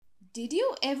Did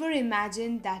you ever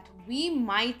imagine that we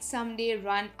might someday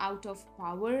run out of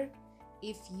power?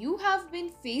 If you have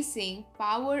been facing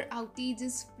power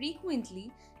outages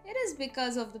frequently, it is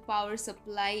because of the power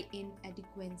supply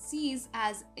inadequacies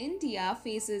as India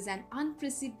faces an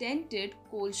unprecedented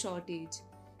coal shortage.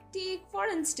 Take, for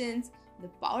instance, the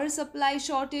power supply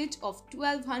shortage of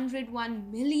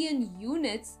 1201 million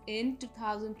units in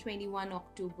 2021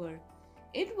 October.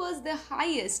 It was the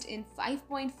highest in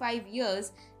 5.5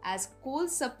 years as coal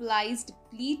supplies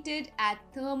depleted at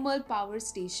thermal power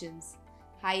stations.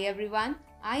 Hi everyone,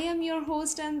 I am your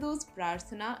host and host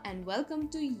Prarthana and welcome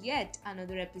to yet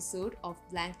another episode of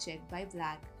Blank Check by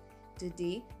Black.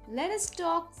 Today, let us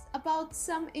talk about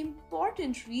some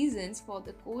important reasons for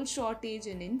the coal shortage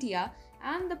in India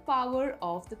and the power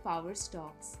of the power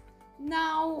stocks.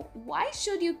 Now, why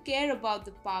should you care about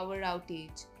the power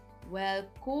outage? Well,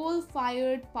 coal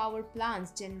fired power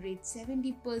plants generate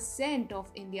 70%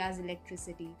 of India's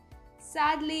electricity.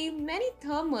 Sadly, many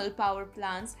thermal power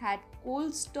plants had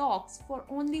coal stocks for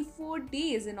only 4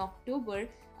 days in October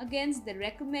against the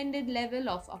recommended level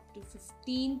of up to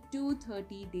 15 to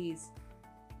 30 days.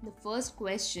 The first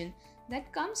question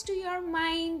that comes to your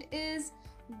mind is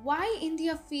why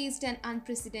India faced an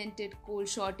unprecedented coal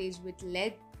shortage which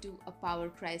led to a power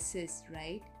crisis,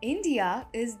 right? India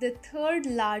is the third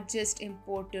largest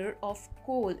importer of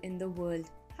coal in the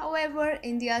world. However,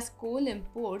 India's coal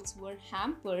imports were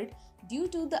hampered due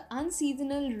to the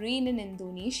unseasonal rain in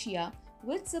Indonesia,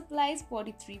 which supplies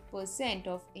 43%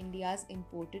 of India's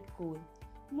imported coal.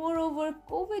 Moreover,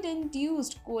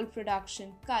 COVID-induced coal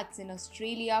production cuts in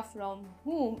Australia, from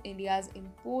whom India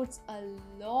imports a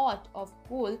lot of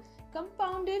coal,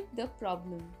 compounded the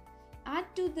problem. Add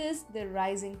to this the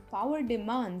rising power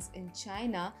demands in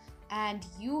China, and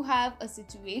you have a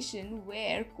situation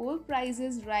where coal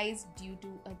prices rise due to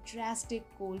a drastic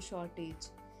coal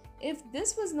shortage. If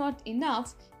this was not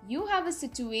enough, you have a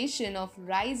situation of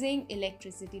rising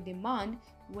electricity demand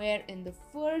where in the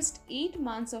first 8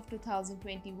 months of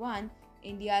 2021,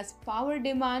 India's power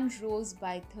demand rose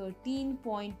by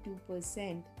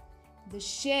 13.2%. The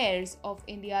shares of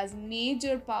India's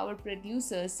major power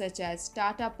producers such as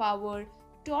Tata Power,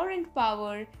 Torrent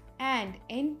Power, and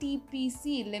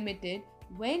NTPC Limited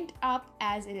went up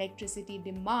as electricity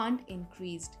demand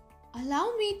increased.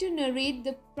 Allow me to narrate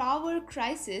the power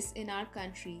crisis in our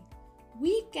country.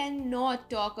 We cannot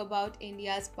talk about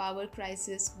India's power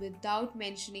crisis without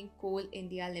mentioning Coal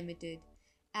India Limited,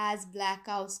 as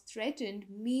blackouts threatened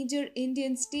major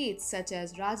Indian states such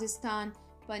as Rajasthan,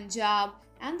 Punjab,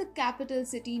 and the capital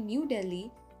city New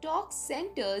Delhi. Talk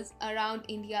centers around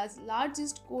India's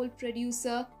largest coal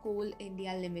producer, Coal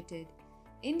India Limited.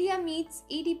 India meets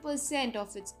 80%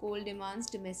 of its coal demands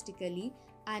domestically,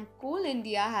 and Coal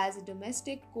India has a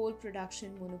domestic coal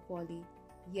production monopoly.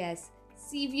 Yes,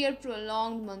 severe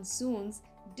prolonged monsoons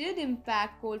did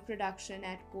impact coal production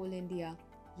at Coal India.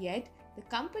 Yet, the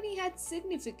company had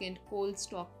significant coal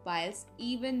stockpiles,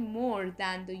 even more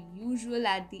than the usual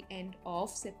at the end of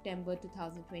September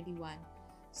 2021.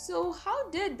 So, how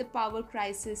did the power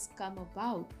crisis come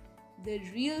about? The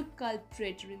real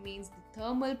culprit remains the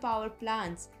thermal power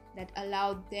plants that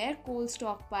allowed their coal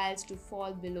stockpiles to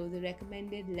fall below the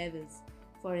recommended levels.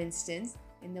 For instance,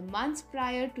 in the months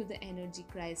prior to the energy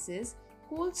crisis,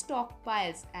 coal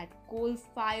stockpiles at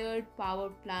coal-fired power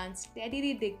plants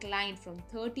steadily declined from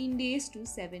 13 days to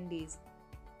 7 days.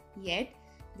 Yet,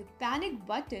 the panic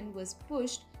button was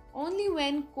pushed only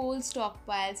when coal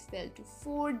stockpiles fell to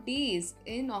 4 days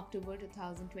in October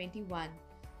 2021.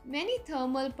 Many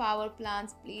thermal power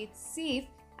plants played safe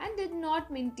and did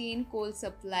not maintain coal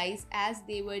supplies as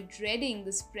they were dreading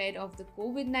the spread of the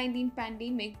COVID-19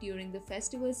 pandemic during the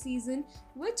festival season,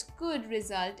 which could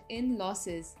result in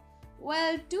losses.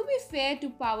 Well, to be fair to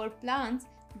power plants,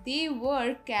 they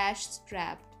were cash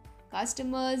strapped.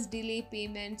 Customers delay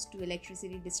payments to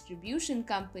electricity distribution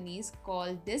companies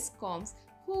called DISCOMs,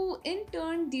 who in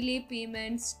turn delay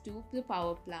payments to the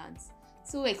power plants.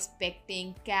 So,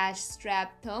 expecting cash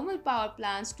strapped thermal power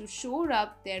plants to shore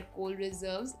up their coal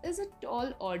reserves is a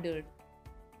tall order.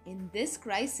 In this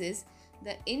crisis,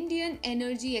 the Indian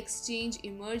Energy Exchange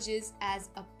emerges as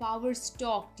a power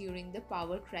stock during the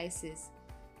power crisis.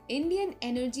 Indian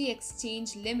Energy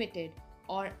Exchange Limited,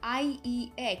 or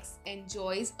IEX,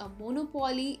 enjoys a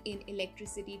monopoly in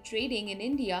electricity trading in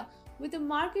India with a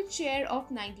market share of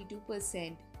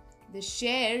 92%. The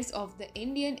shares of the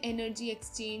Indian Energy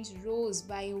Exchange rose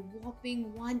by a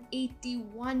whopping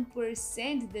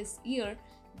 181% this year,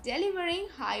 delivering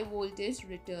high voltage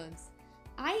returns.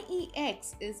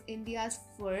 IEX is India's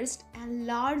first and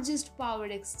largest power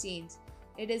exchange,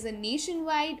 It is a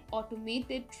nationwide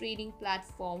automated trading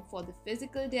platform for the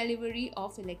physical delivery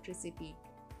of electricity.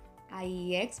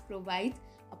 IEX provides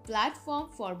a platform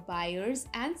for buyers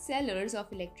and sellers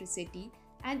of electricity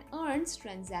and earns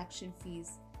transaction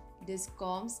fees.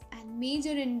 Discoms and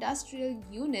major industrial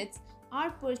units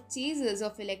are purchasers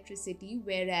of electricity,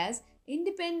 whereas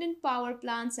independent power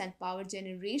plants and power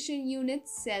generation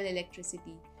units sell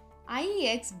electricity.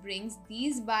 IEX brings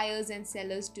these buyers and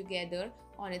sellers together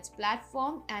on its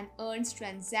platform and earns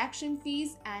transaction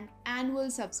fees and annual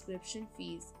subscription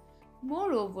fees.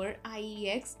 Moreover,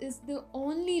 IEX is the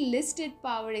only listed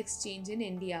power exchange in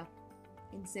India.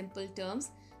 In simple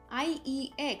terms,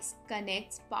 IEX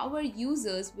connects power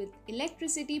users with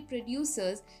electricity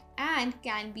producers and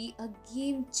can be a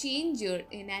game changer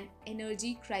in an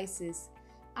energy crisis.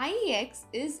 IEX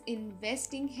is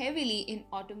investing heavily in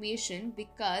automation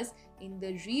because in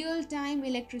the real-time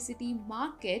electricity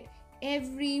market,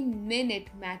 every minute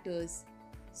matters.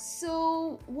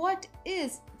 So, what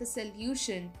is the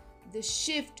solution? The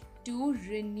shift to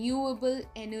renewable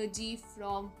energy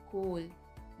from coal.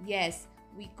 Yes,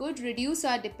 we could reduce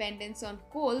our dependence on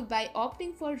coal by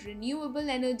opting for renewable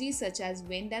energy such as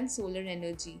wind and solar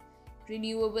energy.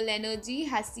 Renewable energy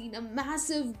has seen a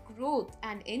massive growth,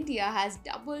 and India has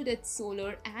doubled its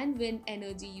solar and wind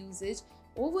energy usage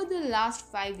over the last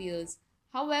 5 years.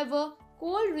 However,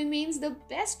 coal remains the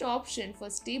best option for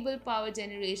stable power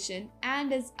generation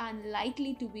and is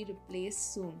unlikely to be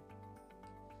replaced soon.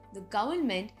 The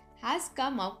government has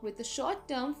come up with a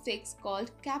short-term fix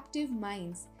called captive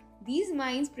mines. These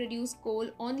mines produce coal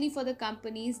only for the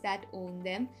companies that own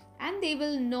them, and they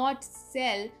will not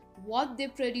sell what they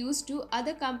produce to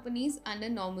other companies under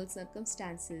normal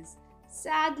circumstances.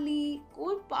 Sadly,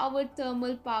 coal-powered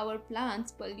thermal power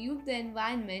plants pollute the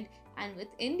environment, and with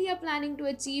India planning to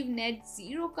achieve net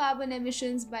zero carbon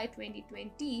emissions by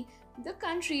 2020, the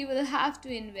country will have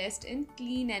to invest in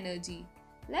clean energy.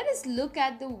 Let us look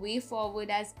at the way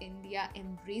forward as India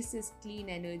embraces clean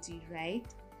energy, right?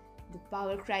 The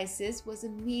power crisis was a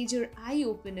major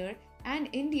eye-opener, and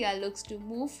India looks to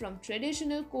move from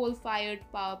traditional coal-fired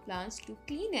power plants to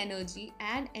clean energy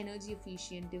and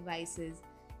energy-efficient devices.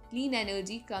 Clean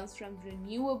energy comes from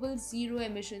renewable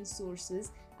zero-emission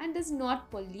sources and does not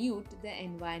pollute the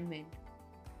environment.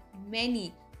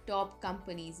 Many top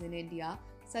companies in India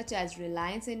such as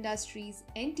Reliance Industries,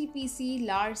 NTPC,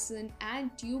 Larsen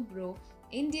and Tubro,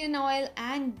 Indian Oil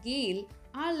and GAIL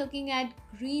are looking at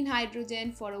green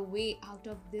hydrogen for a way out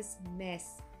of this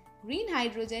mess. Green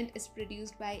hydrogen is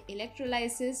produced by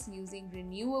electrolysis using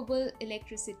renewable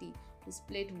electricity to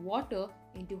split water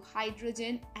into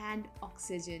hydrogen and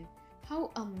oxygen.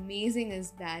 How amazing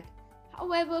is that?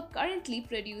 However, currently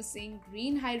producing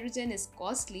green hydrogen is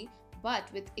costly, but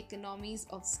with economies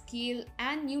of scale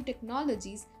and new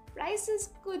technologies, prices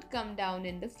could come down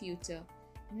in the future.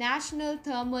 National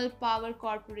Thermal Power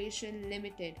Corporation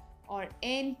Limited, or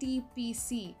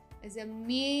NTPC, is a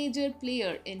major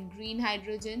player in green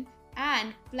hydrogen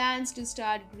and plans to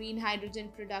start green hydrogen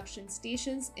production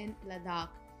stations in Ladakh.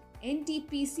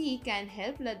 NTPC can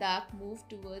help Ladakh move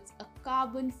towards a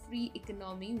carbon-free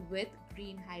economy with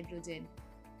green hydrogen.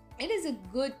 It is a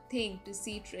good thing to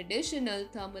see traditional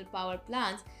thermal power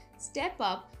plants step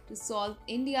up to solve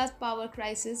India's power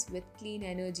crisis with clean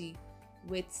energy.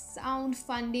 With sound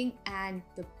funding and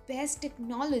the best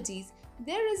technologies,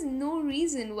 there is no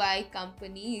reason why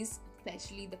companies,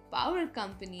 especially the power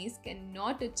companies,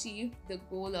 cannot achieve the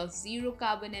goal of zero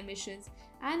carbon emissions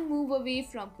and move away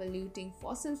from polluting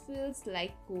fossil fuels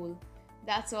like coal.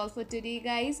 That's all for today,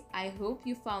 guys. I hope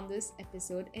you found this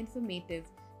episode informative.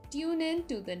 Tune in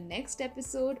to the next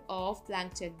episode of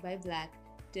Blank Check by Black.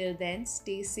 Till then,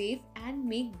 stay safe and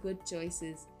make good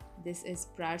choices. This is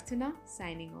Prarthana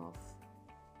signing off.